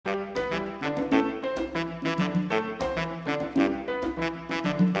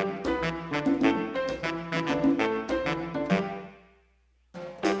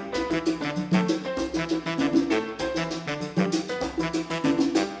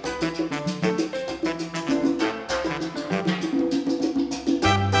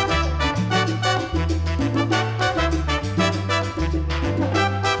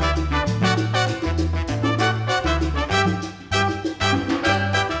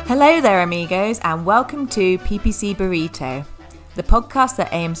Hello there, amigos, and welcome to PPC Burrito, the podcast that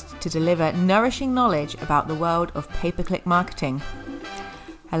aims to deliver nourishing knowledge about the world of pay-per-click marketing.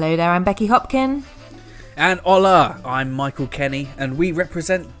 Hello there, I'm Becky Hopkin. And hola, I'm Michael Kenny, and we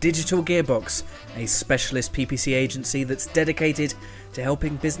represent Digital Gearbox, a specialist PPC agency that's dedicated to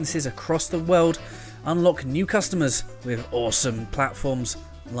helping businesses across the world unlock new customers with awesome platforms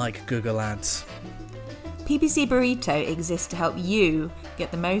like Google Ads. PPC Burrito exists to help you get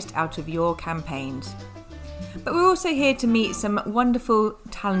the most out of your campaigns. But we're also here to meet some wonderful,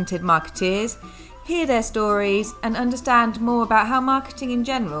 talented marketeers, hear their stories, and understand more about how marketing in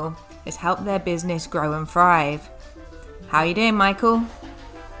general has helped their business grow and thrive. How are you doing, Michael?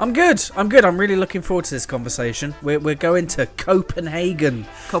 I'm good. I'm really looking forward to this conversation. We're going to Copenhagen.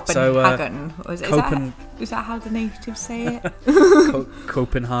 Copenhagen. Is that how the natives say it?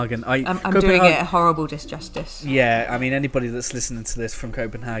 Copenhagen. I'm doing it a horrible disjustice. Yeah, I mean, anybody that's listening to this from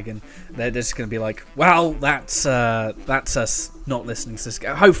Copenhagen, they're just going to be like, well, that's us not listening to this.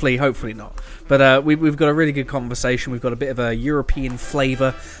 Hopefully not. But we've got a really good conversation. We've got a bit of a European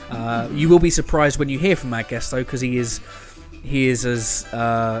flavour. You will be surprised when you hear from our guest, though, because he is as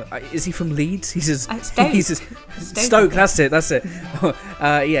is he from Leeds? He's as Stoke. That's it.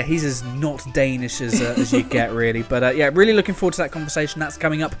 Yeah, he's as not Danish as you get, really. But yeah, really looking forward to that conversation. That's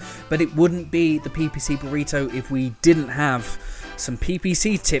coming up. But it wouldn't be the PPC Burrito if we didn't have some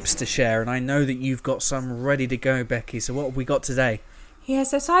PPC tips to share. And I know that you've got some ready to go, Becky. So what have we got today? Yeah,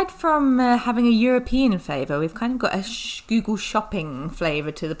 so aside from having a European flavour, we've kind of got a Google Shopping flavour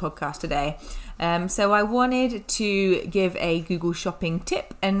to the podcast today. So I wanted to give a Google Shopping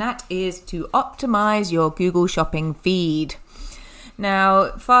tip, and that is to optimise your Google Shopping feed.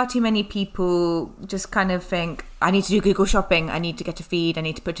 Now, far too many people just kind of think, I need to do Google Shopping, I need to get a feed, I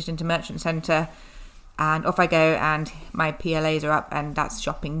need to put it into Merchant Centre, and off I go, and my PLAs are up, and that's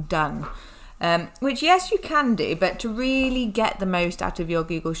shopping done. Which, yes, you can do, but to really get the most out of your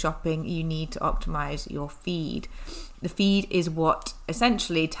Google Shopping, you need to optimize your feed. The feed is what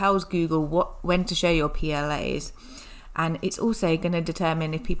essentially tells Google when to show your PLAs, and it's also going to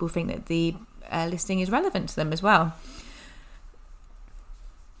determine if people think that the listing is relevant to them as well.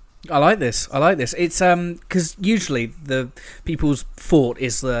 I like this. It's because usually the people's thought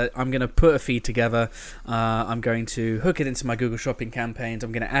is that I'm going to put a feed together, I'm going to hook it into my Google Shopping campaigns,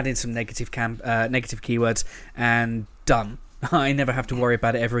 I'm going to add in some negative keywords, and done. I never have to worry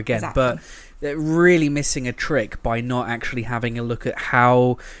about it ever again. Exactly. But they're really missing a trick by not actually having a look at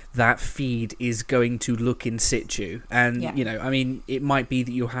how that feed is going to look in situ. And, You know, I mean, it might be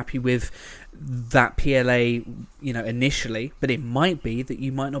that you're happy with that PLA, you know, initially, but it might be that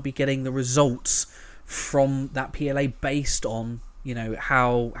you might not be getting the results from that PLA based on, you know,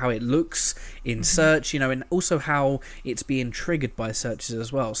 how it looks in search, you know, and also how it's being triggered by searches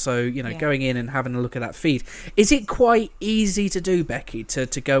as well. So, you know, going in and having a look at that feed. Is it quite easy to do, Becky, to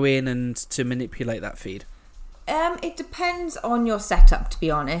go in and to manipulate that feed? It depends on your setup, to be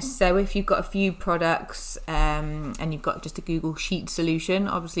honest. So if you've got a few products and you've got just a Google Sheet solution,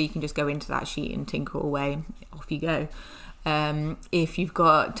 obviously you can just go into that sheet and tinker away. Off you go. If you've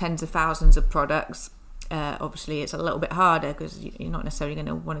got tens of thousands of products, obviously it's a little bit harder because you're not necessarily going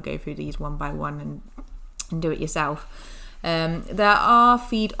to want to go through these one by one and do it yourself. There are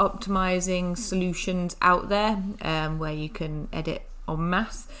feed optimizing solutions out there where you can edit en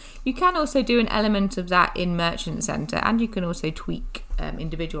masse. You can also do an element of that in Merchant Centre, and you can also tweak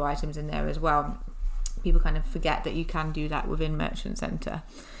individual items in there as well. People kind of forget that you can do that within Merchant Centre.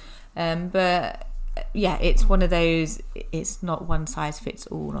 But yeah, it's one of those, it's not one size fits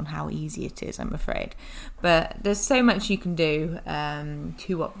all on how easy it is, I'm afraid. But there's so much you can do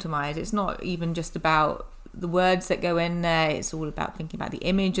to optimize. It's not even just about the words that go in there, it's all about thinking about the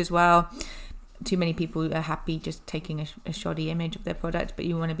image as well. Too many people are happy just taking a shoddy image of their product, but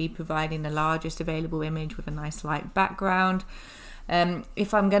you want to be providing the largest available image with a nice light background.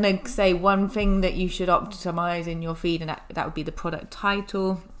 If I'm going to say one thing that you should optimize in your feed, and that would be the product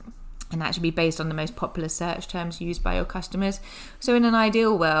title. And that should be based on the most popular search terms used by your customers. So in an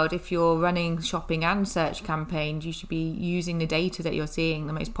ideal world, if you're running shopping and search campaigns, you should be using the data that you're seeing,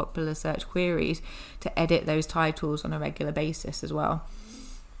 the most popular search queries, to edit those titles on a regular basis as well.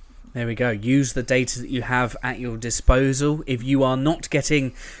 There we go. Use the data that you have at your disposal. If you are not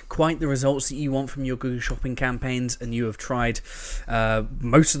getting quite the results that you want from your Google Shopping campaigns and you have tried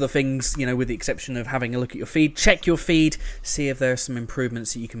most of the things, you know, with the exception of having a look at your feed, check your feed, see if there are some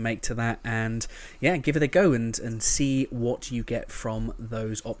improvements that you can make to that, and yeah, give it a go and see what you get from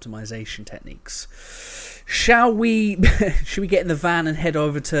those optimization techniques. Should we get in the van and head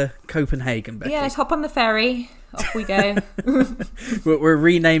over to Copenhagen, Becky? Yeah, let's hop on the ferry. Off we go. We're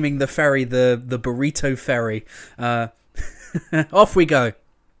renaming the ferry the Burrito Ferry. Off we go.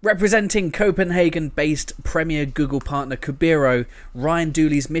 Representing Copenhagen-based premier Google partner Cobiro, Ryan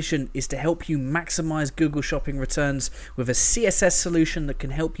Dooley's mission is to help you maximize Google Shopping returns with a CSS solution that can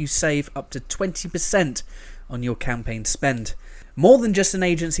help you save up to 20% on your campaign spend. More than just an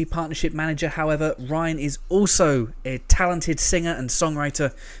agency partnership manager, however, Ryan is also a talented singer and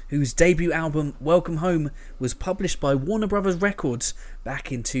songwriter whose debut album, Welcome Home, was published by Warner Brothers Records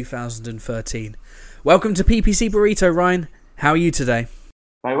back in 2013. Welcome to PPC Burrito, Ryan. How are you today?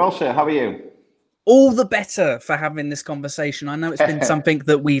 Very well, sir. How are you? All the better for having this conversation. I know it's been something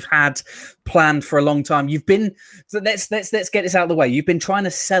that we've had planned for a long time. Let's get this out of the way. You've been trying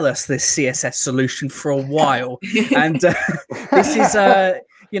to sell us this CSS solution for a while, and this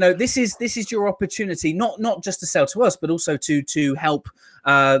is this is your opportunity, not just to sell to us, but also to help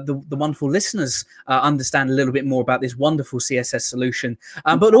the wonderful listeners understand a little bit more about this wonderful CSS solution.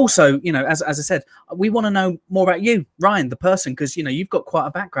 But also, as I said, we want to know more about you, Ryan, the person, because you've got quite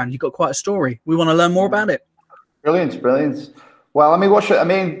a background, you've got quite a story. We want to learn more about it. Brilliant. Well,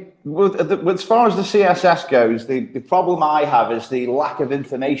 as far as the CSS goes, the problem I have is the lack of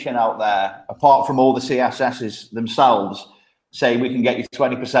information out there, apart from all the CSSs themselves say we can get you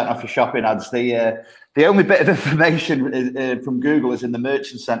 20% off your shopping ads. The only bit of information from Google is in the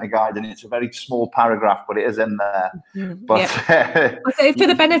Merchant Center guide, and it's a very small paragraph, but it is in there. But so for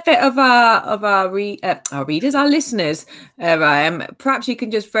the benefit of our readers, our listeners, Ryan, perhaps you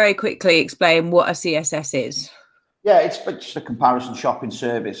can just very quickly explain what a CSS is. Yeah, it's just a comparison shopping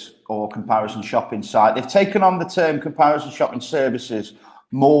service or comparison shopping site. They've taken on the term comparison shopping services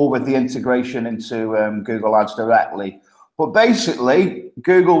more with the integration into Google Ads directly. But basically,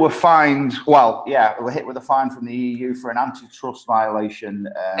 Google were fined. Were hit with a fine from the EU for an antitrust violation.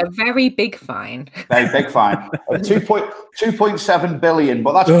 A very big fine. Very big fine of 2.7 billion.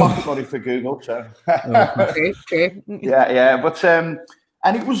 But that's pocket money for Google. So true. Yeah. But and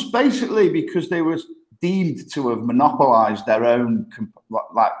it was basically because they were deemed to have monopolised their own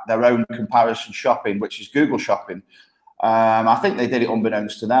comparison shopping, which is Google Shopping. I think they did it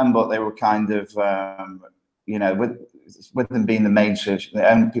unbeknownst to them, but they were kind of with them being the main search,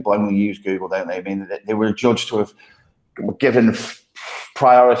 people only use Google, don't they? I mean, they were judged to have given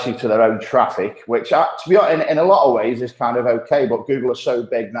priority to their own traffic, which, to be honest, in a lot of ways is kind of okay. But Google is so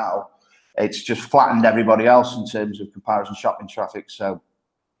big now, it's just flattened everybody else in terms of comparison shopping traffic. So,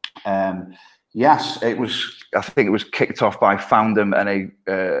 yes, it was. I think it was kicked off by Foundem and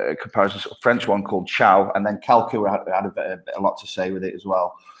a comparison French one called Chow, and then Calcu had a lot to say with it as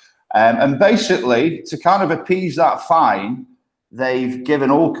well. And basically, to kind of appease that fine, they've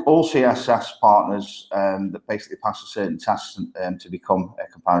given all CSS partners that basically pass a certain test to become a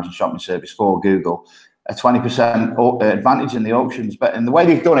comparison shopping service for Google a 20% advantage in the auctions. And the way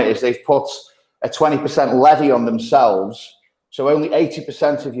they've done it is they've put a 20% levy on themselves. So only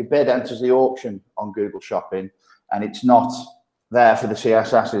 80% of your bid enters the auction on Google Shopping, and it's not there for the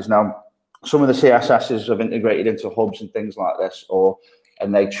CSSs. Now, some of the CSSs have integrated into hubs and things like this,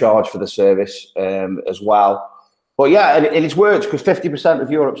 and they charge for the service as well. But yeah, and it's worked because 50%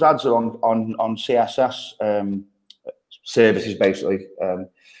 of Europe's ads are on CSS services, basically.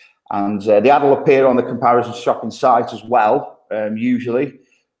 And the ad will appear on the comparison shopping site as well, usually.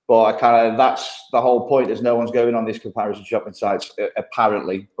 But that's the whole point, is no one's going on these comparison shopping sites,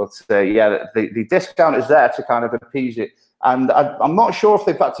 apparently. But the discount is there to kind of appease it. And I'm not sure if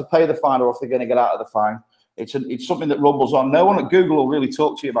they've had to pay the fine or if they're going to get out of the fine. It's something that rumbles on. No one at Google will really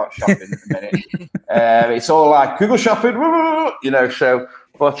talk to you about shopping at the minute. It's all like Google Shopping, So,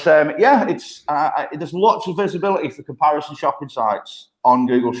 but there's lots of visibility for comparison shopping sites on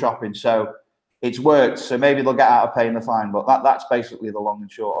Google Shopping. So it's worked. So maybe they'll get out of paying the fine. But that's basically the long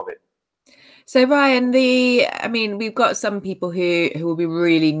and short of it. So Ryan, we've got some people who will be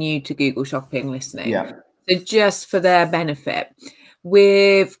really new to Google Shopping listening. Yeah. So just for their benefit,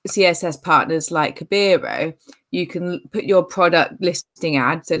 with CSS partners like Cobiro, you can put your product listing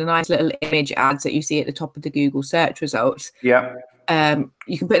ads, so the nice little image ads that you see at the top of the Google search results. Yeah.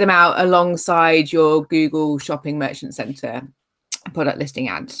 You can put them out alongside your Google Shopping Merchant Center product listing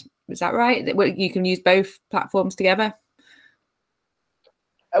ads. Is that right? You can use both platforms together?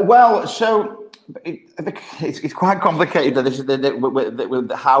 Well, so it's quite complicated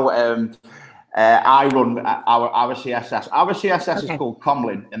with how I run our CSS. Our CSS is called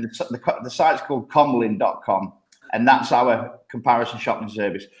Comlin, and the site's called comlin.com, and that's our comparison shopping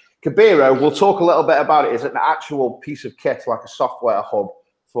service. Cobiro, we'll talk a little bit about it, is an actual piece of kit, like a software hub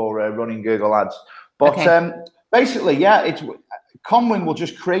for running Google Ads. But basically, Comlin will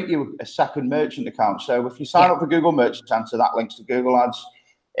just create you a second merchant account. So if you sign up for Google Merchant Center, that links to Google Ads.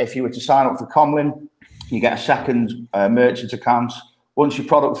 If you were to sign up for Comlin, you get a second merchant account. Once your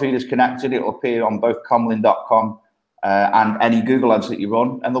product feed is connected, it will appear on both comlin.com and any Google Ads that you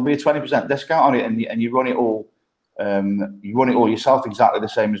run, and there'll be a 20% discount on it, and you run it all. You run it all yourself, exactly the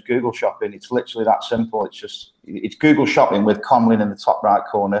same as Google Shopping. It's literally that simple. It's Google Shopping with Comlin in the top right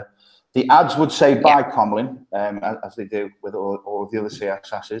corner. The ads would say by Comlin, as they do with all of the other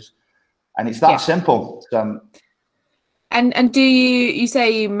CSSs, and it's that simple. And do you say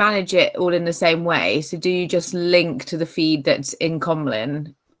you manage it all in the same way? So do you just link to the feed that's in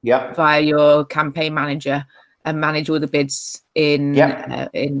Comlin via your campaign manager and manage all the bids in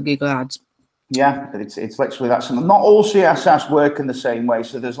Google Ads? Yeah, it's literally that simple. Not all CSS work in the same way.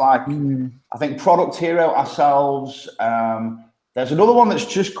 So there's like, I think Product Hero ourselves. There's another one that's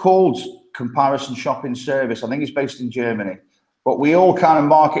just called Comparison Shopping Service. I think it's based in Germany. But we all kind of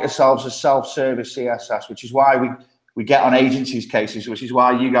market ourselves as self-service CSS, which is why we get on agencies' cases, which is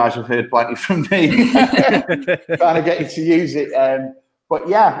why you guys have heard plenty from me trying to get you to use it. But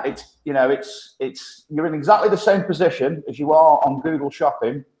yeah, it's you're in exactly the same position as you are on Google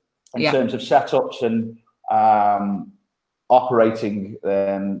Shopping in terms of setups and operating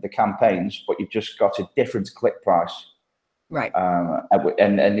the campaigns, but you've just got a different click price. Right.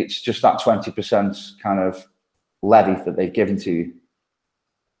 And it's just that 20% kind of levy that they've given to you.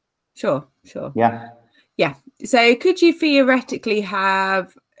 Sure. Yeah. So could you theoretically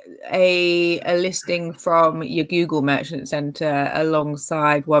have a listing from your Google Merchant Center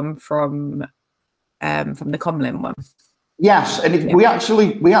alongside one from the Comlin one? Yes, and we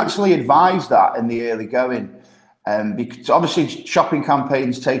actually advise that in the early going, because obviously shopping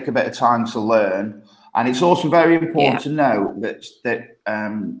campaigns take a bit of time to learn, and it's also very important to know that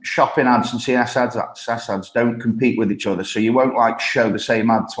shopping ads and CSS ads don't compete with each other, so you won't like show the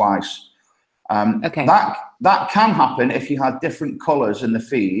same ad twice. That can happen if you had different colors in the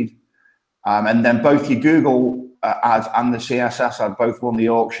feed, and then both your Google ad and the CSS ad both won the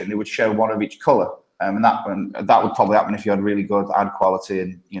auction. They would show one of each color, and that would probably happen if you had really good ad quality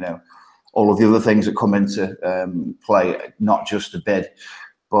and all of the other things that come into play, not just the bid.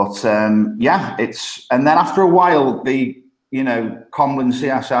 But and then after a while, the Comlin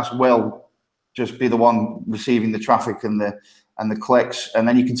CSS will just be the one receiving the traffic and the clicks, and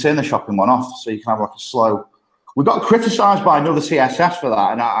then you can turn the shopping one off, so you can have like a slow. We got criticised by another CSS for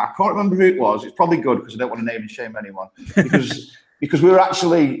that, and I can't remember who it was. It's probably good because I don't want to name and shame anyone, because we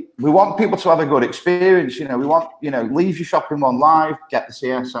want people to have a good experience. We want leave your shopping one live, get the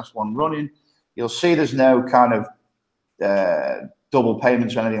CSS one running. You'll see there's no kind of double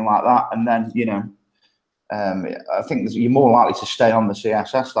payments or anything like that, and then I think you're more likely to stay on the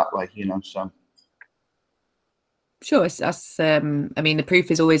CSS that way. So. Sure, that's. I mean, the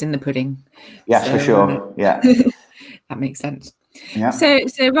proof is always in the pudding. Yes, for sure. Yeah, that makes sense. Yeah. So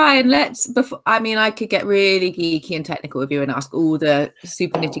Ryan, I could get really geeky and technical with you and ask all the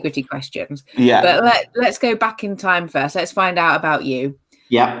super nitty gritty questions. Yeah. But let's go back in time first. Let's find out about you.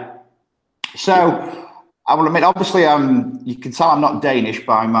 Yeah. So I will admit, obviously, you can tell I'm not Danish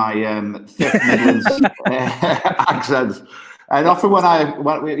by my thick Midlands accent. And often when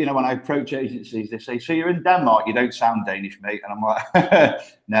I approach agencies, they say, "So you're in Denmark? You don't sound Danish, mate." And I'm like,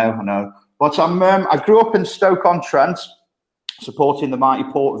 "No." But I grew up in Stoke-on-Trent, supporting the mighty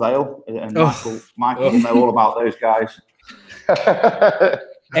Port Vale, and Michael will know all about those guys.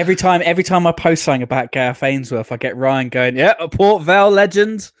 Every time I post something about Gareth Ainsworth, I get Ryan going, "Yeah, a Port Vale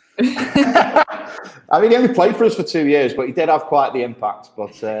legend." I mean, he only played for us for 2 years, but he did have quite the impact. But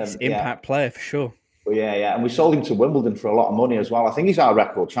he's an impact player for sure. Well, yeah, and we sold him to Wimbledon for a lot of money as well. I think he's our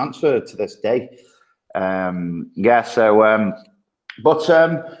record transfer to this day. We're on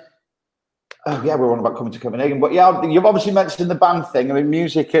about coming to Copenhagen. But yeah, you've obviously mentioned the band thing. I mean,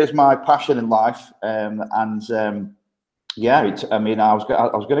 music is my passion in life, I was going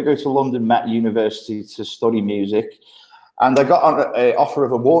to go to London Met University to study music, and I got an offer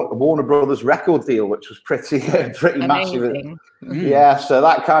of a Warner Brothers record deal, which was pretty massive. Yeah, so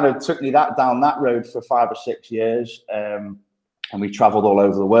that kind of took me down that road for 5 or 6 years, and we travelled all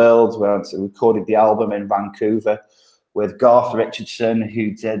over the world. We recorded the album in Vancouver with Garth Richardson,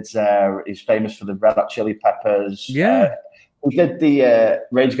 who is famous for the Red Hot Chili Peppers. Yeah, we did the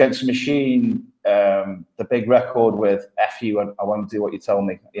Rage Against the Machine, the big record with "F You, I Won't Do What You Tell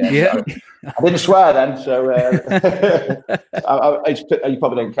Me." Yeah. So I didn't swear then, so you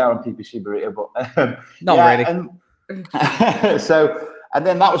probably don't count on PPC Burrito, but not really. And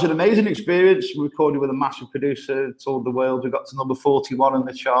then that was an amazing experience. We recorded with a massive producer, toured the world. We got to number 41 in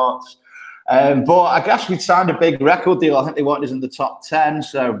the charts. But I guess we'd signed a big record deal. I think they wanted us in the top 10.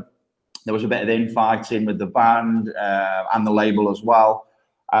 So there was a bit of infighting with the band and the label as well.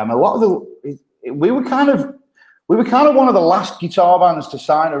 A lot of we were kind of one of the last guitar bands to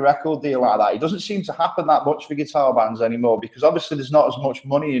sign a record deal like that. It doesn't seem to happen that much for guitar bands anymore because obviously there's not as much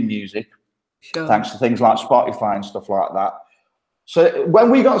money in music, thanks to things like Spotify and stuff like that. So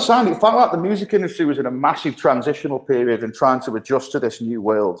when we got signed, it felt like the music industry was in a massive transitional period and trying to adjust to this new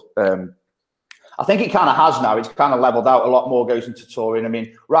world. I think it kind of has now. It's kind of leveled out. A lot more goes into touring. I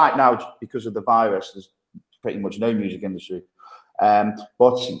mean, right now, because of the virus, there's pretty much no music industry.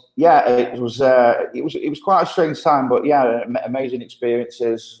 But yeah, it was quite a strange time. But yeah, amazing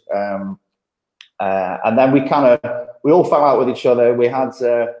experiences. And then we all fell out with each other. We had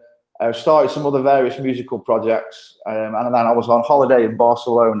started some other various musical projects, and then I was on holiday in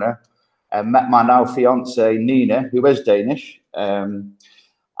Barcelona and met my now fiance Nina, who is Danish.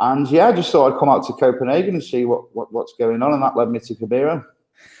 And yeah, I just thought I'd come out to Copenhagen and see what's going on, and that led me to Cobiro.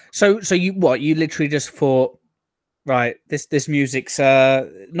 So you literally just thought, right, this music's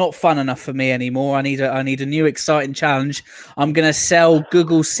not fun enough for me anymore. I need a new exciting challenge. I'm gonna sell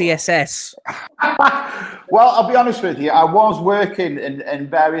Google CSS. Well, I'll be honest with you. I was working in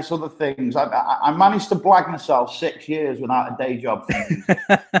various other things. I managed to blag myself 6 years without a day job.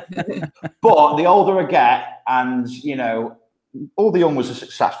 But the older I get, and All the Young was a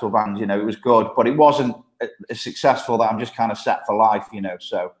successful band. It was good, but it wasn't as successful that I'm just kind of set for life.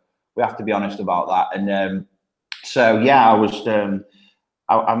 So we have to be honest about that. And so yeah, I was.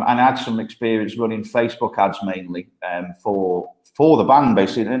 I had some experience running Facebook ads mainly for the band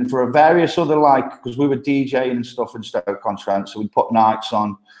basically, and for various other because we were DJing and stuff in Stoke-on-Trent, so we'd put nights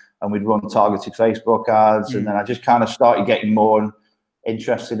on and we'd run targeted Facebook ads, and then I just kind of started getting more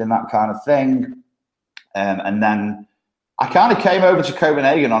interested in that kind of thing, and then I kind of came over to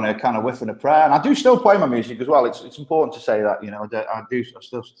Copenhagen on a kind of whiff and a prayer, and I do still play my music as well. It's important to say that I'm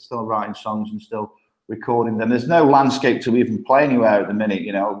still writing songs and still recording them. There's no landscape to even play anywhere at the minute,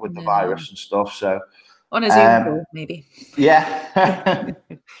 with the virus and stuff. So on a Zoom call, maybe. Yeah.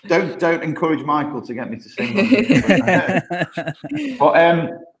 don't encourage Michael to get me to sing. But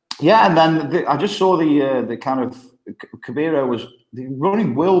yeah, and then I just saw the kind of Cobiro was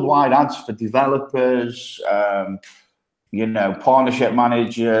running worldwide ads for developers, partnership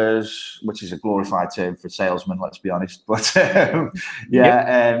managers, which is a glorified term for salesmen, let's be honest. But but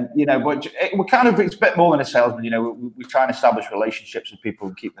it's a bit more than a salesman. We try and establish relationships with people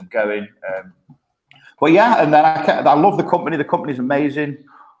and keep them going. But yeah, and then I love the company. The company's amazing,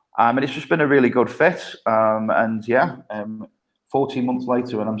 and it's just been a really good fit. 14 months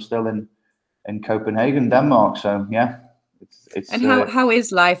later, and I'm still in Copenhagen, Denmark. So yeah, it's. And how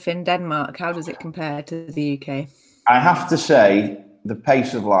is life in Denmark? How does it compare to the UK? I have to say, the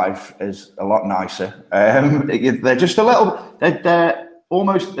pace of life is a lot nicer. They're just a little. They're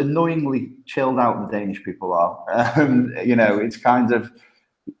almost annoyingly chilled out. The Danish people are. It's kind of.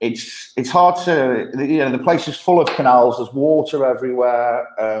 It's hard to. The place is full of canals. There's water everywhere.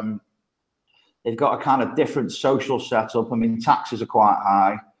 They've got a kind of different social setup. I mean, taxes are quite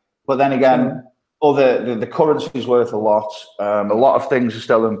high, but then again, the currency is worth a lot. A lot of things are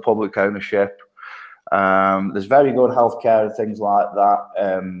still in public ownership. There's very good healthcare and things like that,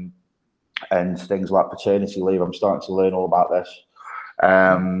 and things like paternity leave. I'm starting to learn all about this.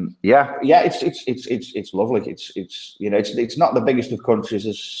 It's lovely. It's not the biggest of countries.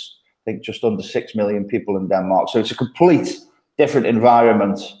 There's, I think, just under 6 million people in Denmark, so it's a complete different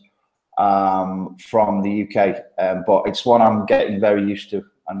environment from the UK. But it's one I'm getting very used to,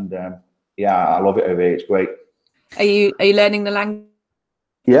 and I love it over here. It's great. Are you learning the language?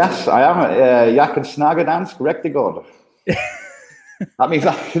 Yes, I am. Jeg kan snakke dansk rigtig godt. That means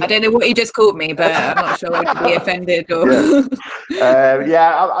I don't know what you just called me, but I'm not sure I could be offended. Or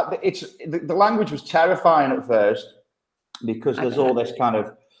it's the language was terrifying at first because there's all this kind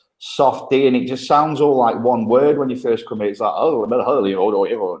of soft D, and it just sounds all like one word when you first come in. It's like, oh,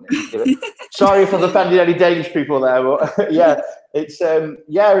 sorry if I've offended any Danish people there, but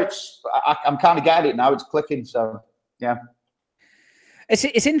I'm kind of getting it now. It's clicking, so yeah.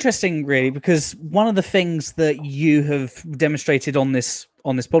 It's interesting, really, because one of the things that you have demonstrated on this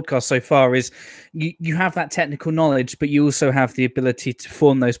podcast so far is you have that technical knowledge, but you also have the ability to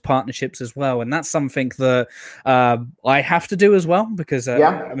form those partnerships as well, and that's something that I have to do as well because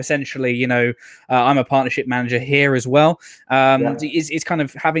I'm essentially, I'm a partnership manager here as well. It's kind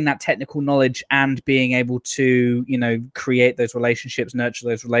of having that technical knowledge and being able to create those relationships, nurture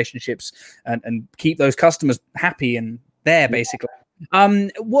those relationships, and keep those customers happy and there basically.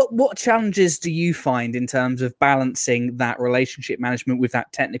 What challenges do you find in terms of balancing that relationship management with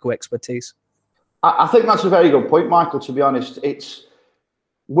that technical expertise? I think that's a very good point, Michael. To be honest,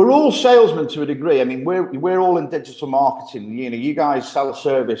 we're all salesmen to a degree. I mean, we're all in digital marketing. You know, you guys sell a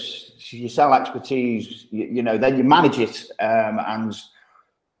service, you sell expertise. Then you manage it, and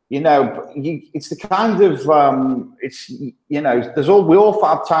it's the kind of we all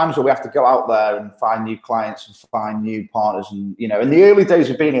have times where we have to go out there and find new clients and find new partners. And in the early days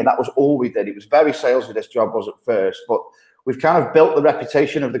of being here, that was all we did. It was very salesy. This job was at first, but we've kind of built the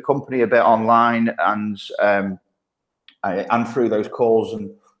reputation of the company a bit online and through those calls and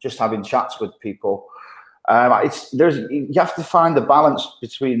just having chats with people. You have to find the balance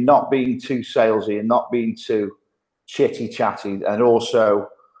between not being too salesy and not being too chitty chatty, and also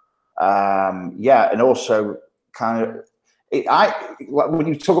when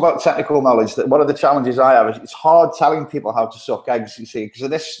you talk about technical knowledge, that one of the challenges I have is it's hard telling people how to suck eggs, you see, because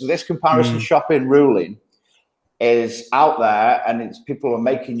this comparison shopping ruling is out there, and people are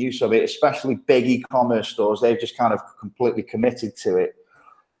making use of it, especially big e-commerce stores. They've just kind of completely committed to it.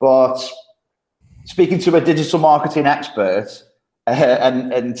 But speaking to a digital marketing expert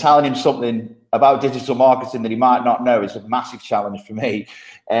and telling him something about digital marketing that he might not know is a massive challenge for me.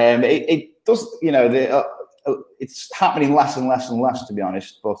 It does, it's happening less and less and less, to be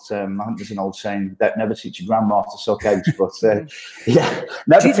honest. But I think there's an old saying that never teach your grandma to suck eggs. But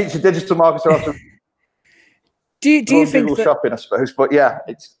never teach a digital marketer how to. Do you think Google shopping, I suppose? But yeah,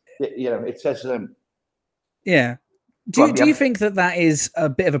 it says. Yeah. Do you think that is a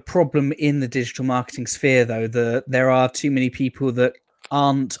bit of a problem in the digital marketing sphere, though? There are too many people that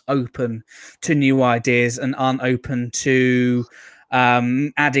aren't open to new ideas and aren't open to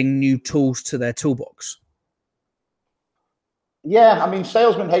adding new tools to their toolbox? Yeah, I mean,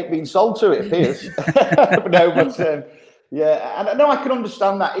 salesmen hate being sold to, it appears. Yeah, and no, I can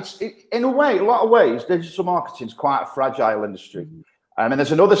understand that. In a lot of ways, digital marketing is quite a fragile industry. And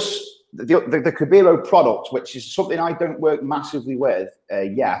there's another, the Cobiro product, which is something I don't work massively with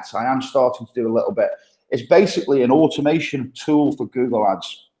yet. I am starting to do a little bit. It's basically an automation tool for Google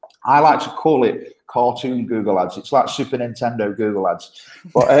Ads. I like to call it cartoon Google Ads. It's like Super Nintendo Google Ads.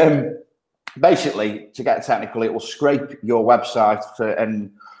 But basically, to get technical, it will scrape your website for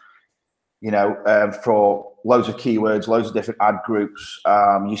loads of keywords, loads of different ad groups.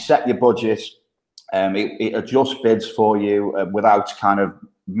 You set your budget. It adjusts bids for you without kind of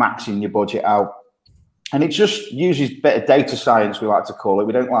maxing your budget out. And it just uses a bit of data science, we like to call it.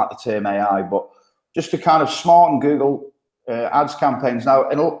 We don't like the term AI, but just to kind of smarten Google ads campaigns. Now,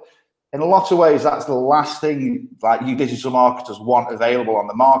 in a lot of ways, that's the last thing like you digital marketers want available on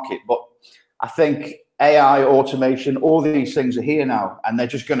the market. But I think AI, automation, all these things are here now, and they're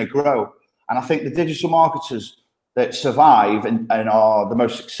just going to grow. And I think the digital marketers that survive and are the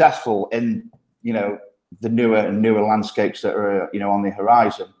most successful in, the newer and newer landscapes that are, on the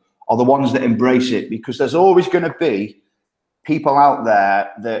horizon are the ones that embrace it, because there's always going to be people out there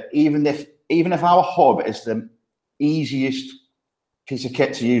that even if our hub is the easiest piece of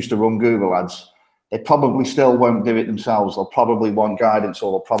kit to use to run Google Ads, they probably still won't do it themselves. They'll probably want guidance,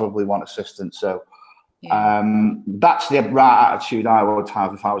 or they'll probably want assistance. So that's the right attitude I would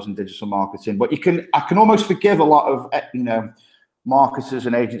have if I was in digital marketing. But I can almost forgive a lot of marketers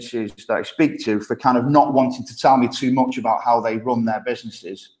and agencies that I speak to for kind of not wanting to tell me too much about how they run their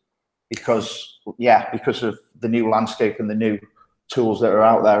businesses, because of the new landscape and the new tools that are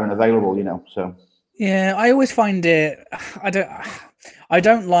out there and available. So yeah, I always find it. I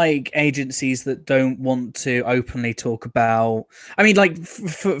don't like agencies that don't want to openly talk about. I mean, like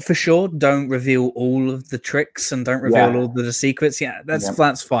for sure, don't reveal all of the tricks and don't reveal all of the secrets. Yeah,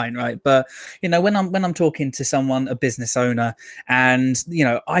 that's fine, right? But when I'm talking to someone, a business owner, and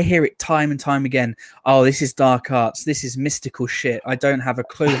I hear it time and time again. Oh, this is dark arts. This is mystical shit. I don't have a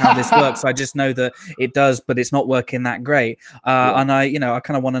clue how this works. I just know that it does, but it's not working that great. And I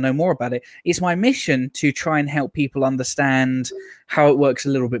kind of want to know more about it. It's my mission to try and help people understand how it works a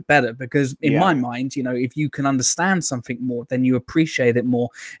little bit better, because in my mind, if you can understand something more, then you appreciate it more,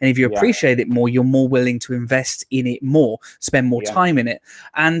 and if you appreciate it more, you're more willing to invest in it more, spend more time in it.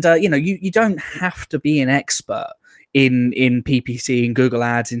 And you don't have to be an expert in PPC, in Google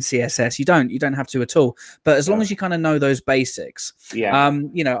Ads, in CSS. You don't have to at all. But as long as you kind of know those basics, we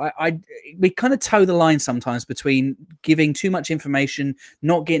kind of toe the line sometimes between giving too much information,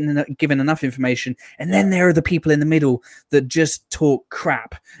 not given enough information, and then there are the people in the middle that just talk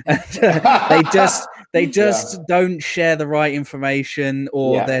crap. They just don't share the right information,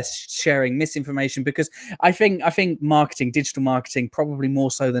 or they're sharing misinformation. Because I think marketing, digital marketing, probably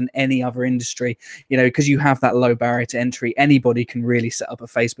more so than any other industry, because you have that low barrier to entry. Anybody can really set up a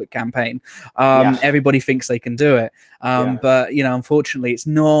Facebook campaign. Everybody thinks they can do it, but unfortunately, it's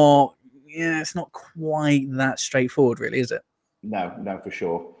not. Yeah, it's not quite that straightforward, really, is it? No, for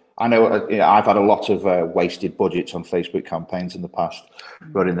sure. I know, I've had a lot of wasted budgets on Facebook campaigns in the past,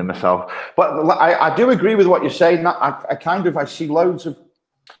 running them myself. But I do agree with what you're saying. I see loads of.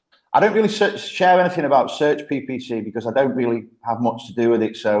 I don't really share anything about search PPC because I don't really have much to do with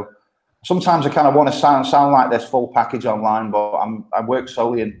it. So sometimes I kind of want to sound like there's full package online, but I work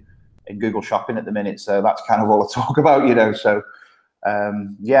solely in Google Shopping at the minute, so that's kind of all I talk about. So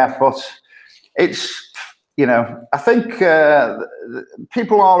but it's. I think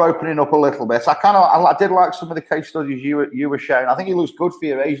people are opening up a little bit. I did like some of the case studies you were sharing. I think it looks good for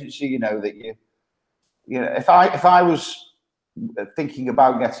your agency. That if I was thinking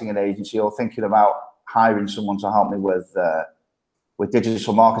about getting an agency or thinking about hiring someone to help me with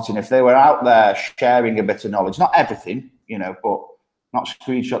digital marketing, if they were out there sharing a bit of knowledge, not everything, but not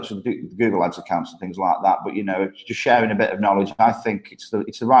screenshots of the Google Ads accounts and things like that, but just sharing a bit of knowledge, I think it's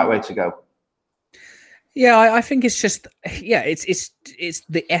the right way to go. Yeah, I think it's just it's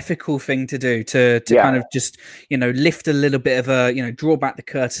the ethical thing to do to kind of just lift a little bit of a draw back the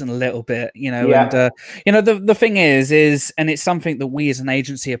curtain a little bit and the thing is and it's something that we as an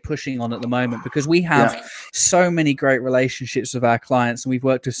agency are pushing on at the moment, because we have so many great relationships with our clients, and we've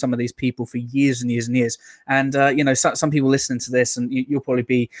worked with some of these people for years and years and years, and some people listening to this, and you'll probably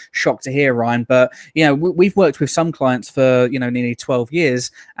be shocked to hear, Ryan, but we've worked with some clients for nearly 12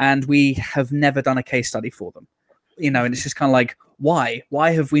 years, and we have never done a case study for them, and it's just kind of like, why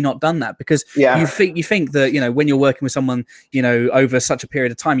have we not done that? Because you think that when you're working with someone over such a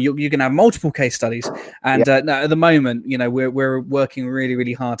period of time, you're going to have multiple case studies, and at the moment we're working really,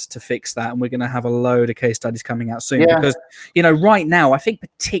 really hard to fix that, and we're going to have a load of case studies coming out soon, because right now, I think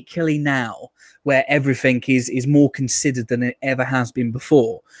particularly now where everything is more considered than it ever has been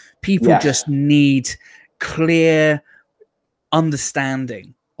before, people just need clear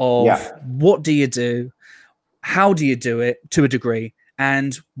understanding of what do you do, how do you do it to a degree,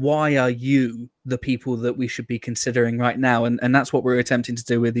 and why are you the people that we should be considering right now? And that's what we're attempting to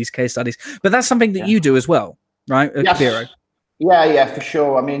do with these case studies. But that's something that you do as well, right? At Cobiro. Yeah, for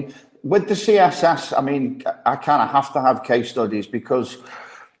sure. I mean, with the CSS, I kind of have to have case studies because,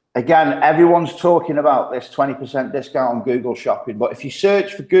 again, everyone's talking about this 20% discount on Google Shopping. But if you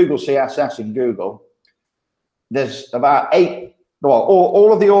search for Google CSS in Google, there's about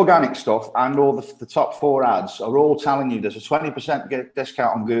all of the organic stuff and all the top 4 ads are all telling you there's a 20%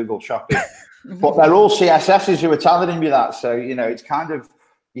 discount on Google Shopping. But they're all CSSs who are telling you that. So, it's kind of,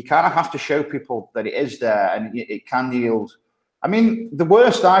 you kind of have to show people that it is there, and it can yield. The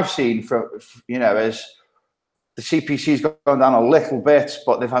worst I've seen is the CPC's gone down a little bit,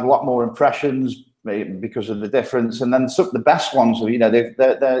 but they've had a lot more impressions because of the difference. And then some of the best ones,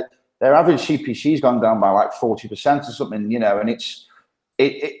 their average CPC's gone down by like 40% or something, and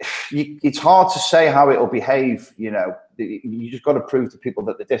it's hard to say how it'll behave. You just got to prove to people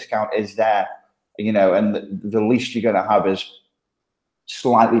that the discount is there, and the least you're going to have is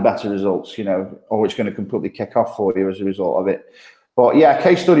slightly better results, or it's going to completely kick off for you as a result of it. But yeah,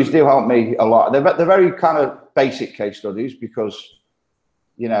 case studies do help me a lot. They're very kind of basic case studies because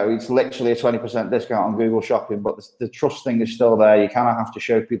it's literally a 20% discount on Google Shopping, but the trust thing is still there. You kind of have to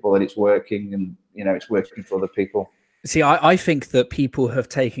show people that it's working, and it's working for other people. See, I think that people have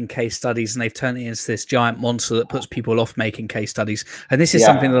taken case studies and they've turned it into this giant monster that puts people off making case studies. And this is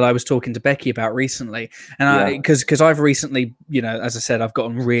something that I was talking to Becky about recently. And because I've recently, as I said, I've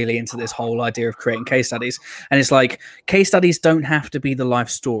gotten really into this whole idea of creating case studies. And it's like, case studies don't have to be the life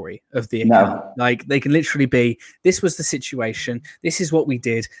story of the account. No. Like, they can literally be, this was the situation, this is what we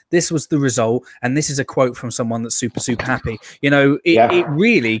did, this was the result, and this is a quote from someone that's super, super happy. It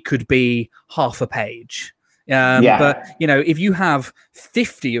really could be half a page. But if you have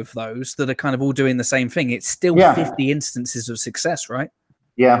 50 of those that are kind of all doing the same thing, it's still 50 instances of success, right?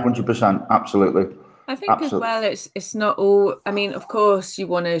 Yeah, 100%, absolutely. I think as well, it's not all. Of course, you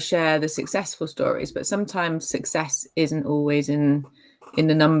want to share the successful stories, but sometimes success isn't always in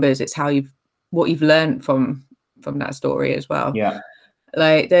the numbers. It's what you've learned from that story as well. Yeah.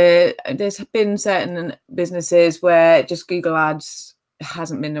 Like there's been certain businesses where just Google Ads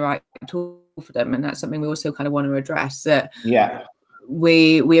hasn't been the right tool for them, and that's something we also kind of want to address, that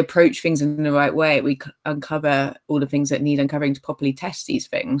we approach things in the right way. We uncover all the things that need uncovering to properly test these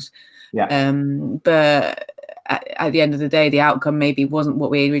things, but at the end of the day, the outcome maybe wasn't what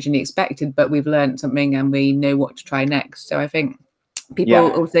we originally expected, but we've learned something and we know what to try next. So I think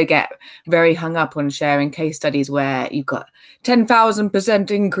people also get very hung up on sharing case studies where you've got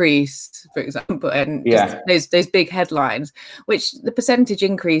 10,000% increase, for example, and just those big headlines, which the percentage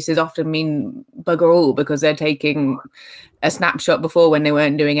increases often mean bugger all, because they're taking a snapshot before when they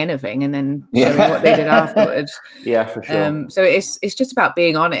weren't doing anything and then showing what they did afterwards. Yeah, for sure. So it's just about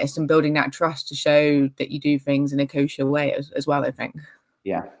being honest and building that trust to show that you do things in a kosher way as well, I think.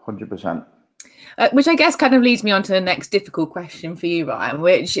 Yeah, 100%. Which I guess kind of leads me on to the next difficult question for you, Ryan,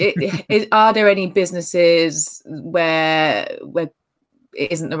 which is, are there any businesses where it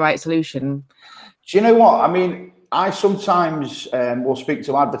isn't the right solution? Do you know what? I mean, I sometimes will speak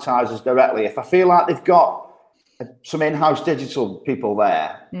to advertisers directly if I feel like they've got some in-house digital people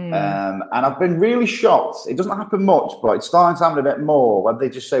there. And I've been really shocked. It doesn't happen much, but it's starting to happen a bit more, where they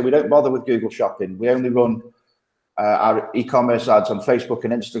just say, we don't bother with Google Shopping. We only run our e-commerce ads on Facebook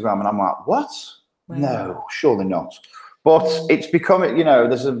and Instagram. And I'm like, what? Wow. No, surely not. But it's becoming,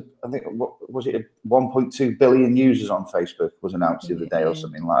 there's I think, what was it, 1.2 billion users on Facebook was announced the other day or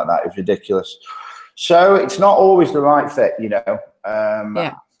something like that. It's ridiculous. So it's not always the right fit, and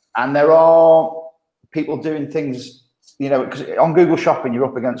there are people doing things, because on Google Shopping, you're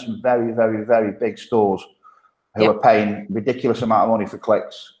up against some very, very, very big stores who are paying ridiculous amount of money for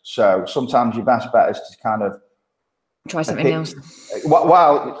clicks. So sometimes your best bet is to kind of try something else.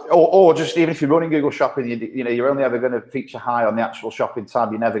 Well, or just even if you're running Google Shopping, you're only ever going to feature high on the actual shopping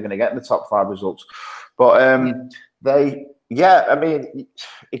tab. You're never going to get in the top 5 results. But I mean,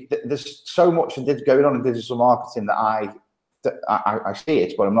 there's so much going on in digital marketing that I see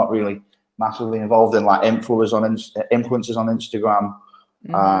it, but I'm not really massively involved in, like influencers on Instagram.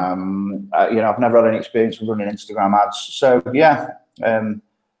 I've never had any experience with running Instagram ads. So for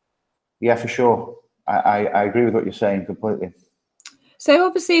sure. I agree with what you're saying completely. So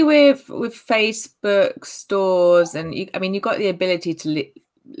obviously with Facebook stores, and you've got the ability to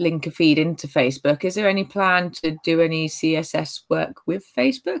link a feed into Facebook. Is there any plan to do any CSS work with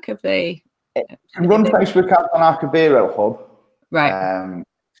Facebook? Have they run Facebook ads on our Cobiro hub? Right.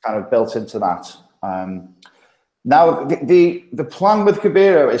 Kind of built into that. Now the plan with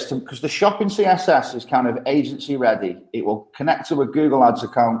Cobiro is because the shopping CSS is kind of agency ready. It will connect to a Google Ads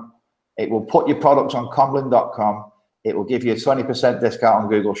account. It will put your products on Comlin.com. It will give you a 20% discount on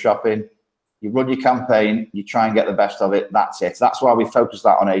Google Shopping. You run your campaign, you try and get the best of it. That's it. That's why we focus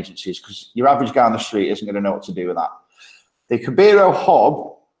that on agencies, because your average guy on the street isn't going to know what to do with that. The Cobiro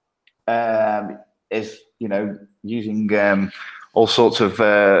hub is, using all sorts of,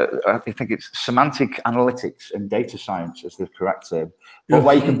 I think it's semantic analytics and data science is the correct term, but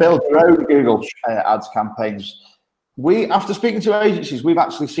where you can build your own Google Ads campaigns. After speaking to agencies, we've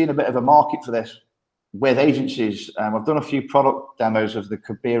actually seen a bit of a market for this with agencies. I've done a few product demos of the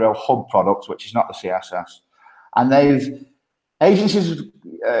Cobiro hub product, which is not the CSS. And agencies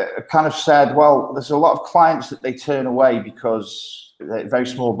kind of said, well, there's a lot of clients that they turn away because they're very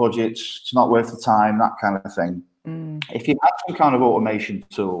small budgets, it's not worth the time, that kind of thing. If you have some kind of automation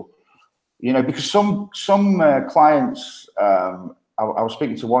tool, because some clients, I was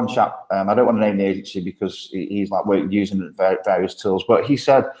speaking to one chap, I don't want to name the agency because he's like, we're using various tools, but he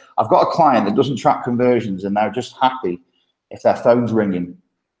said, I've got a client that doesn't track conversions and they're just happy if their phone's ringing.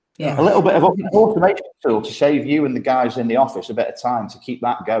 A little bit of an automation tool to save you and the guys in the office a bit of time to keep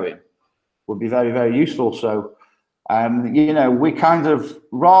that going would be very, very useful. So, we kind of,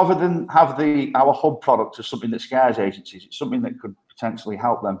 rather than have our hub product as something that scares agencies, it's something that could potentially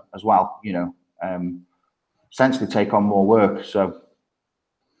help them as well, essentially take on more work. So.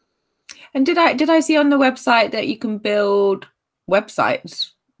 And did I see on the website that you can build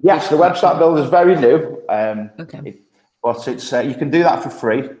websites? Yes, the website builder is very new. Okay. But it's you can do that for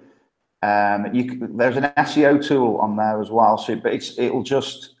free. There's an SEO tool on there as well. So, but it'll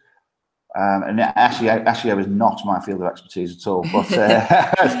just and SEO is not my field of expertise at all. But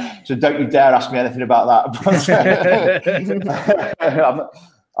so don't you dare ask me anything about that. But,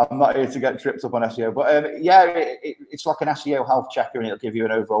 I'm not here to get tripped up on SEO, but it's like an SEO health checker, and it'll give you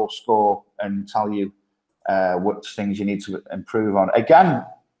an overall score and tell you what things you need to improve on. Again,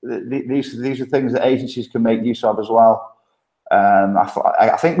 these are things that agencies can make use of as well.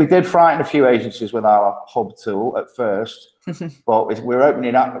 I think we did frighten a few agencies with our hub tool at first, but we're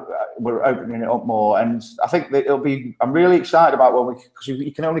opening it up more, and I think that I'm really excited about because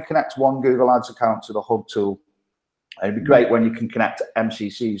you can only connect one Google Ads account to the hub tool. It'd be great when you can connect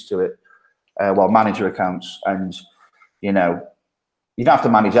MCCs to it, manager accounts, and you don't have to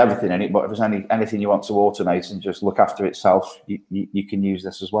manage everything in it. But if there's anything you want to automate and just look after itself, you can use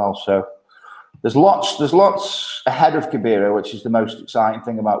this as well. So there's lots ahead of Cobiro, which is the most exciting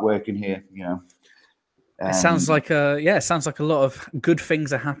thing about working here. It sounds like it sounds like a lot of good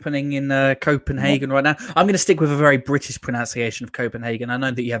things are happening in Copenhagen right now. I'm going to stick with a very British pronunciation of Copenhagen. I know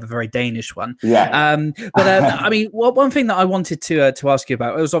that you have a very Danish one. Yeah. But I mean, one thing that I wanted to ask you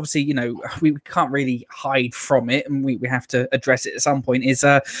about, it was obviously, we can't really hide from it, and we have to address it at some point. Is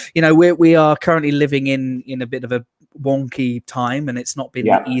we are currently living in a bit of a wonky time, and it's not been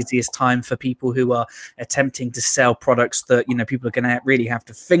the easiest time for people who are attempting to sell products that people are going to really have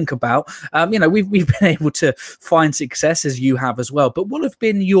to think about. We've been able to find success, as you have as well, but what have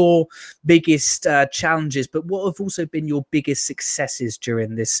been your biggest challenges, but what have also been your biggest successes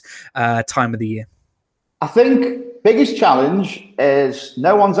during this time of the year? I think biggest challenge is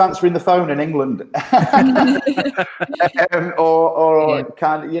no one's answering the phone in England.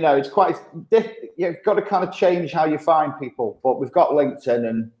 It's quite, you've got to kind of change how you find people, but we've got LinkedIn,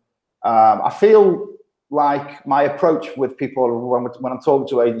 and I feel like my approach with people when I'm talking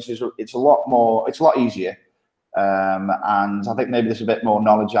to agencies, it's a lot easier. And I think maybe there's a bit more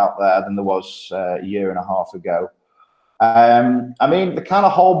knowledge out there than there was a year and a half ago. I mean, the kind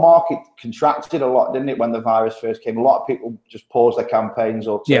of whole market contracted a lot, didn't it, when the virus first came? A lot of people just paused their campaigns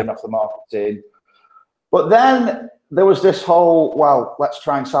or turned off the marketing. But then there was this whole, well, let's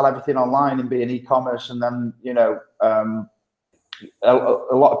try and sell everything online and be an e-commerce. And then,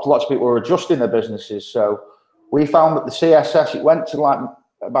 lots of people were adjusting their businesses. So we found that the CSS, it went to like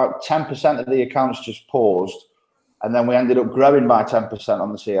about 10% of the accounts just paused. And then we ended up growing by 10%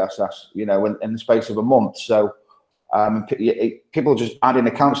 on the CSS, in the space of a month. So people are just adding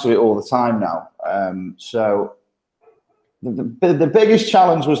accounts to it all the time now. So the biggest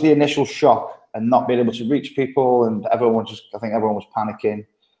challenge was the initial shock and not being able to reach people, and I think everyone was panicking.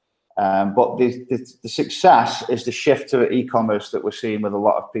 But the success is the shift to e-commerce that we're seeing with a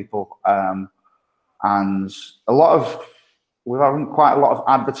lot of people, and we're having quite a lot of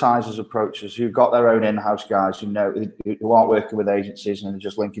advertisers approach us who've got their own in-house guys who aren't working with agencies and are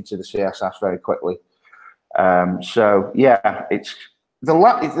just linking to the CSS very quickly.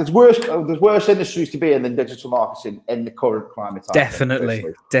 There's worse industries to be in than digital marketing in the current climate. Definitely.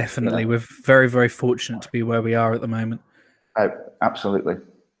 We're very, very fortunate to be where we are at the moment. Absolutely.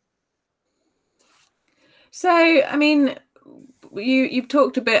 So, I mean, you've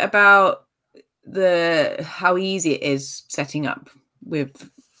talked a bit about how easy it is setting up with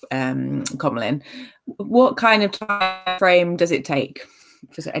Comlin. What kind of time frame does it take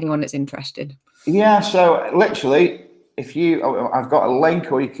for anyone that's interested? Yeah, so literally, I've got a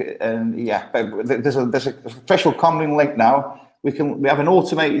link, or you can, there's a special Comlin link now. We have an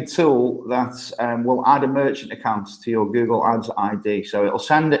automated tool that will add a merchant account to your Google Ads ID. So it'll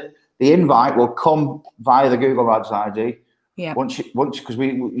send it. The invite will come via the Google Ads ID. Yeah. Because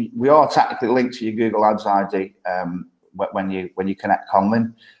we are technically linked to your Google Ads ID when you connect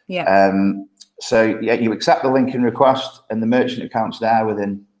Comlin. Yeah. So you accept the link and request, and the merchant account's there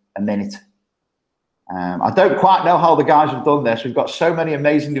within a minute. I don't quite know how the guys have done this. We've got so many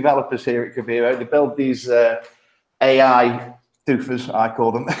amazing developers here at Cobiro. They build these AI doofers, I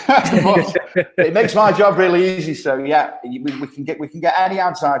call them. It makes my job really easy. So yeah, we can get any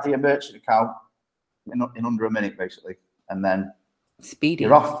ads ID, a merchant account in under a minute, basically, and then speedy.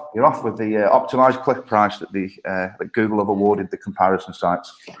 You're off with the optimized click price that Google have awarded the comparison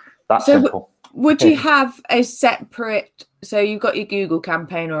sites. That's simple. Would you have a separate? So you've got your Google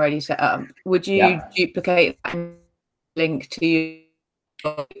campaign already set up. Would you duplicate that and link to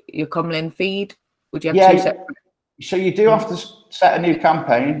your Comlin feed? Would you have two separate? So you do have to set a new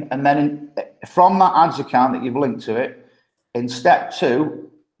campaign, and then from that ads account that you've linked to it, in step 2,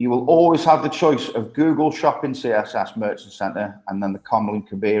 you will always have the choice of Google Shopping CSS Merchant Center and then the Comlin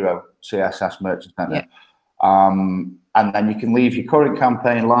Cobiro CSS Merchant Center. Yeah. And then you can leave your current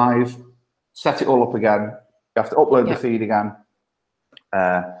campaign live, set it all up again. You have to upload the feed again,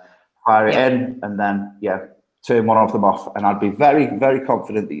 fire it in, and then turn one of them off. And I'd be very, very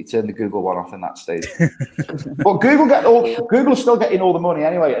confident that you turn the Google one off in that stage. But Google's still getting all the money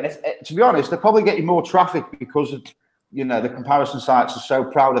anyway. And to be honest, they're probably getting more traffic because of the comparison sites are so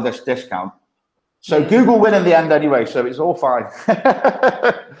proud of this discount. So Google win in the end anyway, so it's all fine.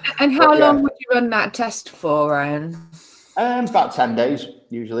 And how long would you run that test for, Ryan? About 10 days,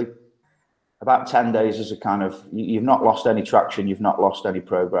 usually. About 10 days is a kind of, you've not lost any traction, you've not lost any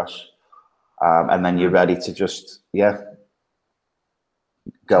progress. And then you're ready to just, go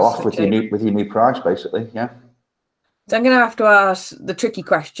off with your new price, basically, So I'm going to have to ask the tricky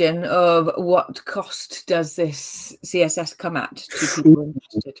question of what cost does this CSS come at to people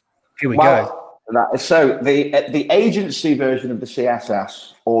interested? Here we go. So the agency version of the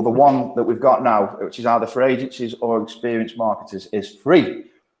CSS or the one that we've got now, which is either for agencies or experienced marketers, is free,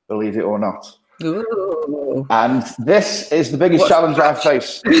 believe it or not. Ooh. And this is the biggest challenge I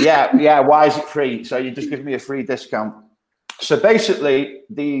face. Yeah. Why is it free? So you just give me a free discount. So basically,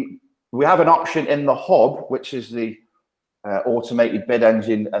 we have an option in the hub, which is the automated bid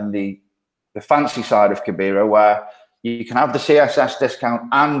engine and the fancy side of Cobiro, where you can have the CSS discount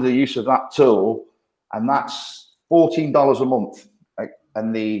and the use of that tool, and that's $14 a month.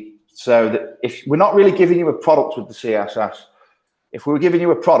 If we're not really giving you a product with the CSS, if we were giving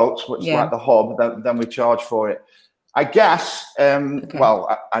you a product, which is like the hub, then we charge for it. I guess,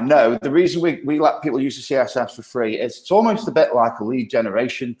 well, I know the reason we let people use the CSS for free is it's almost a bit like a lead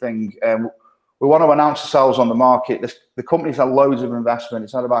generation thing. We want to announce ourselves on the market. The company's had loads of investment.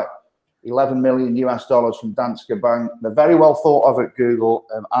 It's had about $11 million US from Danske Bank. They're very well thought of at Google.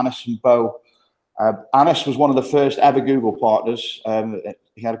 Anis and Bo. Anis was one of the first ever Google partners.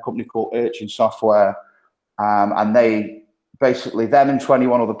 He had a company called Urchin Software, and they basically, them and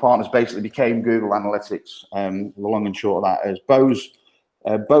 21 other partners basically became Google Analytics. The long and short of that is Bo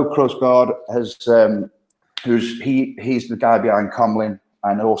Krusgaard he's the guy behind Comlin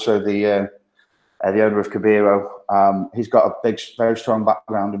and also the owner of Cobiro. He's got a very strong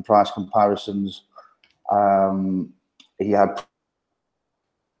background in price comparisons. He had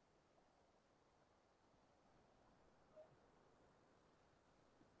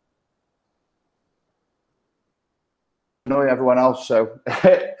annoy everyone else, so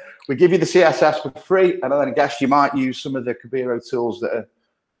we give you the CSS for free, and then I guess you might use some of the Cobiro tools that are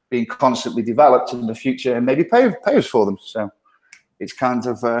being constantly developed in the future, and maybe pay us for them. So it's kind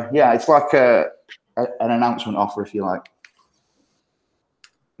of it's like an announcement offer, if you like.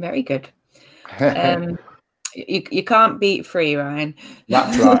 Very good. You can't beat free, Ryan.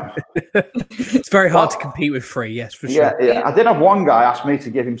 That's right. It's very hard to compete with free, yes, for sure. Yeah. I did have one guy ask me to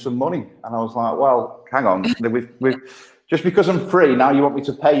give him some money, and I was like, well, hang on, we've just because I'm free now, you want me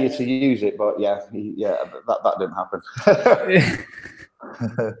to pay you to use it? But that didn't happen.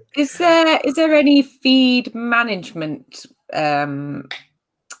 Is there any feed management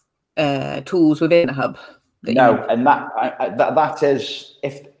tools within the hub? No, and that is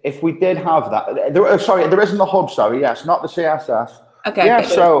if we did have that. There isn't the hub. Sorry, yes, not the CSS. Okay. Yeah.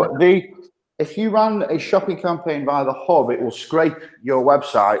 So if you ran a shopping campaign via the hub, it will scrape your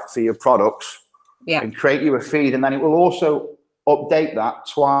website for your products. Yeah. And create you a feed, and then it will also update that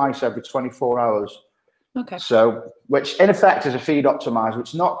twice every 24 hours. Okay. So, which in effect is a feed optimizer.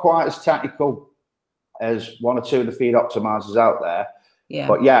 It's not quite as technical as one or two of the feed optimizers out there. Yeah.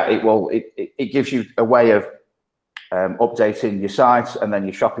 But yeah, it gives you a way of updating your site, and then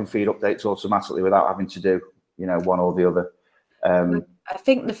your shopping feed updates automatically without having to do one or the other. I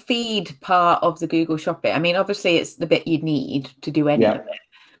think the feed part of the Google Shopping, I mean, obviously it's the bit you need to do any of it.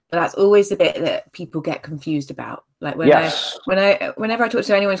 But that's always the bit that people get confused about. Like whenever I talk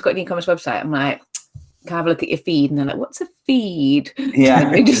to anyone who's got an e-commerce website, I'm like, can I have a look at your feed? And they're like, what's a feed?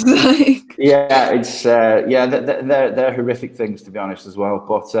 Yeah. And just like... it's they're horrific things, to be honest, as well.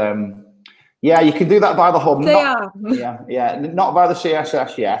 But you can do that by the hub. They are. Not by the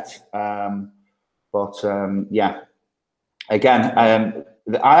CSS yet. Again,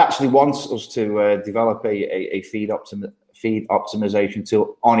 I actually want us to develop a feed optimization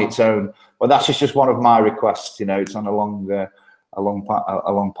tool on its own, but that's just one of my requests. It's on a long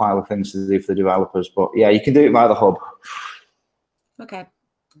pile of things to do for the developers. But yeah, you can do it via the hub. Okay,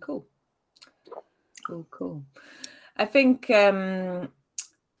 cool. I think the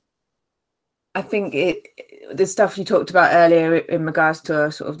stuff you talked about earlier in regards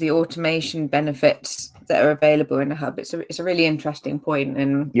to sort of the automation benefits that are available in the hub, it's a really interesting point,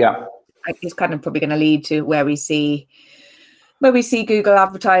 and it's kind of probably going to lead to where we see Google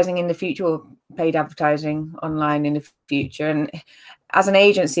advertising in the future, or paid advertising online in the future. And as an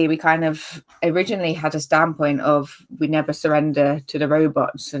agency, we kind of originally had a standpoint of we never surrender to the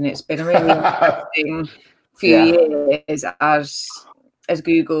robots, and it's been a really interesting few years as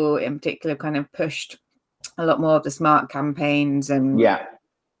Google in particular kind of pushed a lot more of the smart campaigns and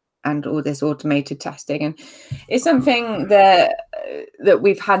all this automated testing, and it's something that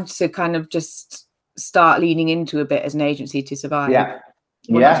we've had to kind of just start leaning into a bit as an agency to survive.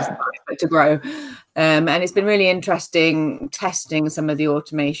 To grow, and it's been really interesting testing some of the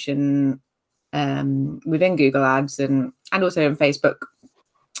automation within Google Ads and also in Facebook,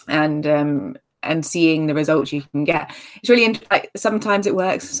 and seeing the results you can get. It's really sometimes it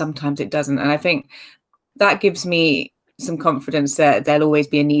works, sometimes it doesn't, and I think that gives me some confidence that there'll always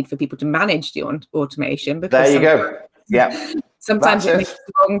be a need for people to manage the automation. Because there you go. Yeah. sometimes it makes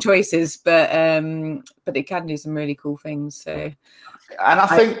the wrong choices, but it can do some really cool things. So, and I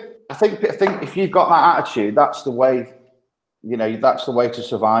think if you've got that attitude, that's the way. That's the way to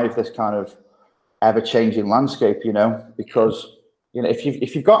survive this kind of ever-changing landscape. Because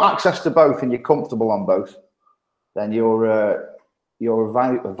if you've got access to both and you're comfortable on both, then you're a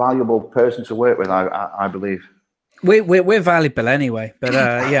valuable person to work with. I believe. We're valuable anyway, but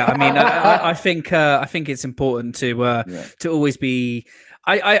yeah, I mean, I think it's important to always be.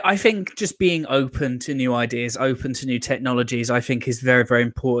 I think just being open to new ideas, open to new technologies, I think is very, very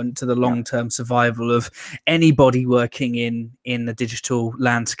important to the long-term survival of anybody working in the digital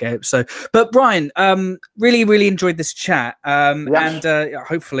landscape. So, but Ryan, really, really enjoyed this chat. And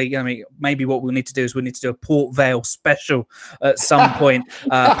hopefully, I mean, maybe what we'll need to do is we need to do a Port Vale special at some point.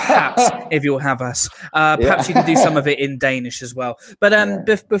 Perhaps if you'll have us, perhaps you can do some of it in Danish as well. But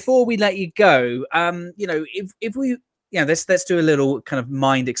before we let you go, if we let's do a little kind of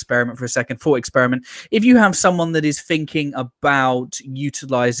mind experiment for a second, thought experiment. If you have someone that is thinking about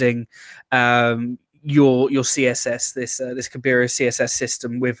utilizing your CSS, this Cobiro CSS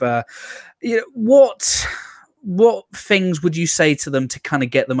system with what things would you say to them to kind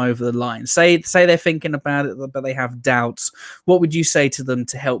of get them over the line? Say they're thinking about it, but they have doubts. What would you say to them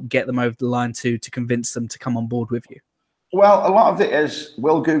to help get them over the line to convince them to come on board with you? Well, a lot of it is,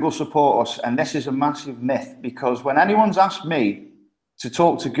 will Google support us? And this is a massive myth, because when anyone's asked me to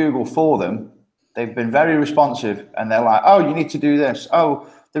talk to Google for them, they've been very responsive, and they're like, oh, you need to do this. Oh,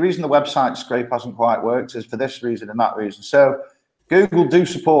 the reason the website scrape hasn't quite worked is for this reason and that reason. So Google do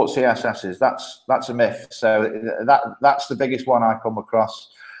support CSSs. That's a myth. So that's the biggest one I come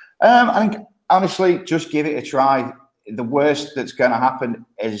across. I think, honestly, just give it a try. The worst that's going to happen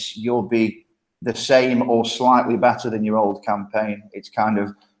is you'll be the same or slightly better than your old campaign. It's kind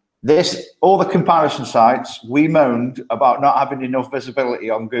of this, all the comparison sites, we moaned about not having enough visibility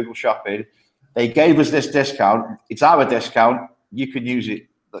on Google Shopping. They gave us this discount. It's our discount. You can use it.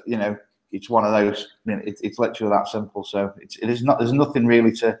 It's one of those, it's literally that simple. So it is not, there's nothing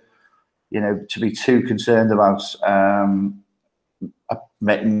really to be too concerned about.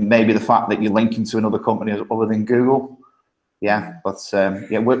 Maybe the fact that you're linking to another company other than Google. Yeah, but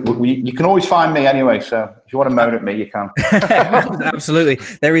you can always find me anyway. So if you want to moan at me, you can. Absolutely,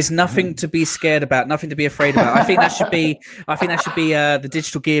 there is nothing to be scared about, nothing to be afraid about. I think that should be the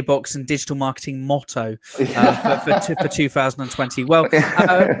Digital Gearbox and digital marketing motto for 2020. Well,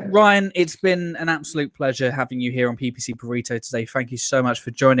 Ryan, it's been an absolute pleasure having you here on PPC Burrito today. Thank you so much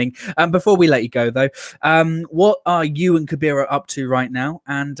for joining. Before we let you go, though, what are you and Cobiro up to right now,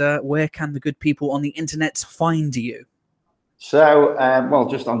 and where can the good people on the internet find you? So,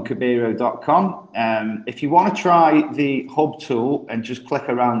 just on Cobiro.com. If you want to try the hub tool and just click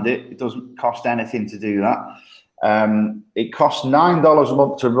around it, it doesn't cost anything to do that. It costs $9 a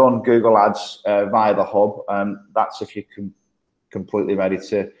month to run Google Ads via the hub. That's if you're completely ready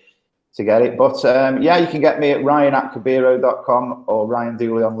to get it. But you can get me at Ryan@Cobiro.com or Ryan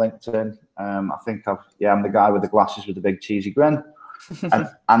Dooley on LinkedIn. I think I'm the guy with the glasses with the big cheesy grin,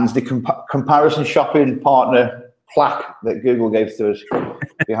 and the comparison shopping partner plaque that Google gave to us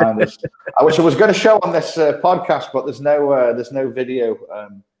behind us. I wish I was going to show on this podcast, but there's no video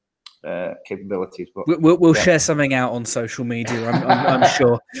capabilities. But we'll share something out on social media. I'm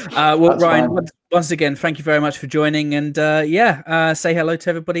sure. Ryan, once again, thank you very much for joining, and say hello to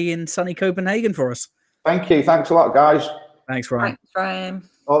everybody in sunny Copenhagen for us. Thank you. Thanks a lot, guys. Thanks, Ryan. Thanks, Ryan.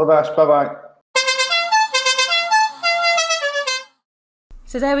 All the best. Bye bye.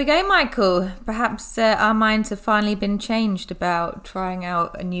 So there we go, Michael. Perhaps our minds have finally been changed about trying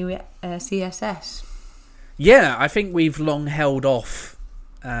out a new CSS. Yeah, I think we've long held off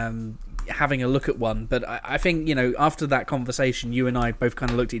having a look at one, but I think, after that conversation, you and I both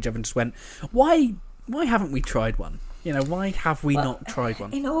kind of looked at each other and just went, why haven't we tried one? Why have we not tried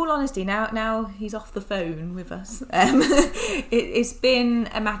one? In all honesty, now he's off the phone with us. It's been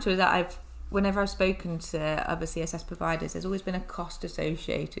a matter that whenever I've spoken to other CSS providers, there's always been a cost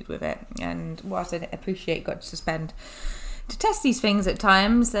associated with it. And whilst I appreciate got to spend to test these things at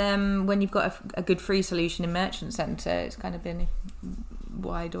times, when you've got a good free solution in Merchant Center, it's kind of been,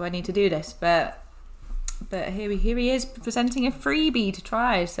 why do I need to do this? But here he is presenting a freebie to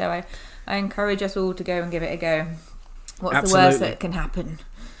try. So I encourage us all to go and give it a go. What's Absolutely. The worst that can happen?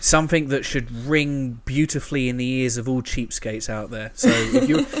 Something that should ring beautifully in the ears of all cheapskates out there. So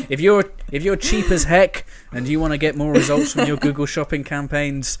if you're cheap as heck and you want to get more results from your Google Shopping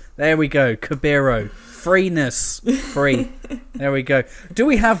campaigns, there we go. Cobiro, free. There we go. Do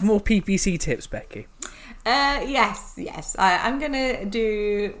we have more PPC tips, Becky? Yes. I'm gonna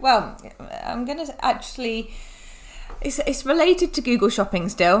actually. It's related to Google Shopping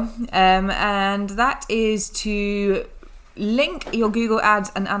still, and that is to link your Google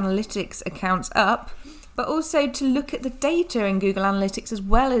Ads and Analytics accounts up, but also to look at the data in Google Analytics as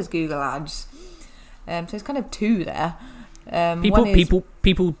well as Google Ads. So it's kind of two there.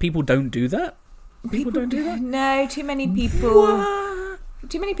 People don't do that. People don't do that. No, too many people. What?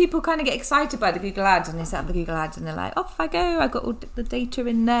 Too many people kind of get excited by the Google Ads, and they set up the Google Ads and they're like, off I go, I got all the data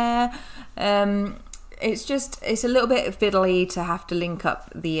in there. It's a little bit fiddly to have to link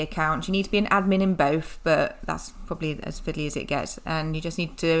up the account. You need to be an admin in both, but that's probably as fiddly as it gets. And you just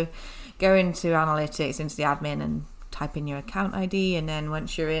need to go into Analytics, into the admin, and type in your account ID. And then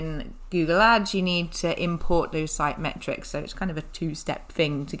once you're in Google Ads, you need to import those site metrics. So it's kind of a two-step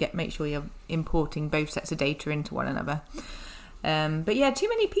thing to make sure you're importing both sets of data into one another. But yeah, too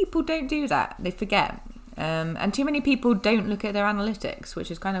many people don't do that. They forget. And too many people don't look at their analytics,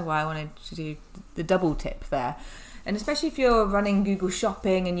 which is kind of why I wanted to do the double tip there. And especially if you're running Google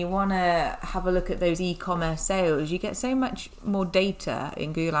Shopping and you want to have a look at those e-commerce sales, you get so much more data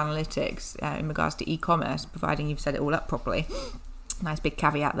in Google Analytics in regards to e-commerce, providing you've set it all up properly. Nice big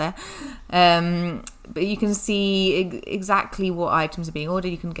caveat there. But you can see exactly what items are being ordered.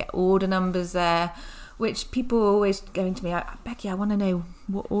 You can get order numbers there, which people are always going to me, Becky, I want to know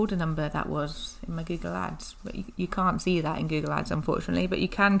what order number that was in my Google Ads. But you can't see that in Google Ads, unfortunately, but you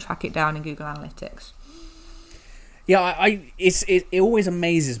can track it down in Google Analytics. Yeah, it always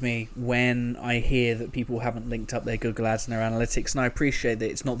amazes me when I hear that people haven't linked up their Google Ads and their Analytics, and I appreciate that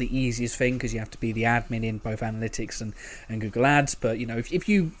it's not the easiest thing because you have to be the admin in both Analytics and Google Ads. But if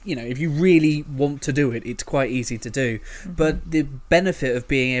you really want to do it, it's quite easy to do. Mm-hmm. But the benefit of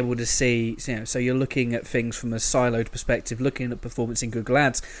being able to see, so you're looking at things from a siloed perspective, looking at performance in Google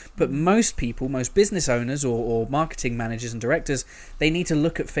Ads. But most people, most business owners or marketing managers and directors, they need to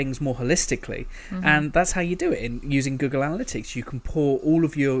look at things more holistically, and that's how you do it using Google Analytics. You can pour all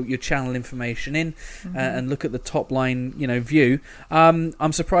of your channel information in and look at the top line view.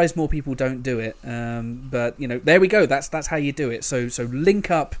 I'm surprised more people don't do it, but there we go. That's how you do it. So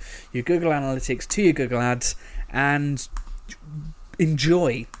link up your Google Analytics to your Google Ads and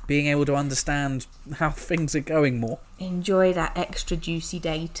enjoy being able to understand how things are going more. Enjoy that extra juicy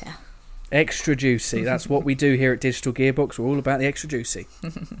data. Extra juicy. That's what we do here at Digital Gearbox. We're all about the extra juicy.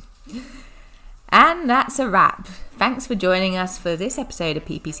 And that's a wrap. Thanks for joining us for this episode of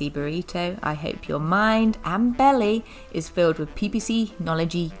PPC Burrito. I hope your mind and belly is filled with PPC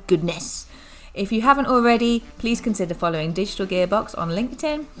knowledge-y goodness. If you haven't already, please consider following Digital Gearbox on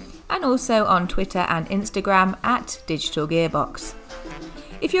LinkedIn and also on Twitter and Instagram at Digital Gearbox.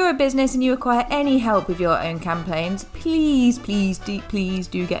 If you're a business and you require any help with your own campaigns, please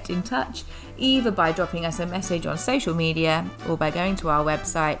do get in touch, either by dropping us a message on social media or by going to our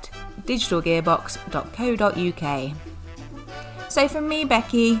website, digitalgearbox.co.uk. So from me,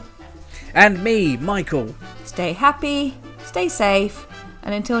 Becky. And me, Michael. Stay happy, stay safe,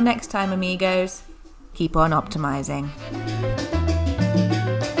 and until next time, amigos, keep on optimizing.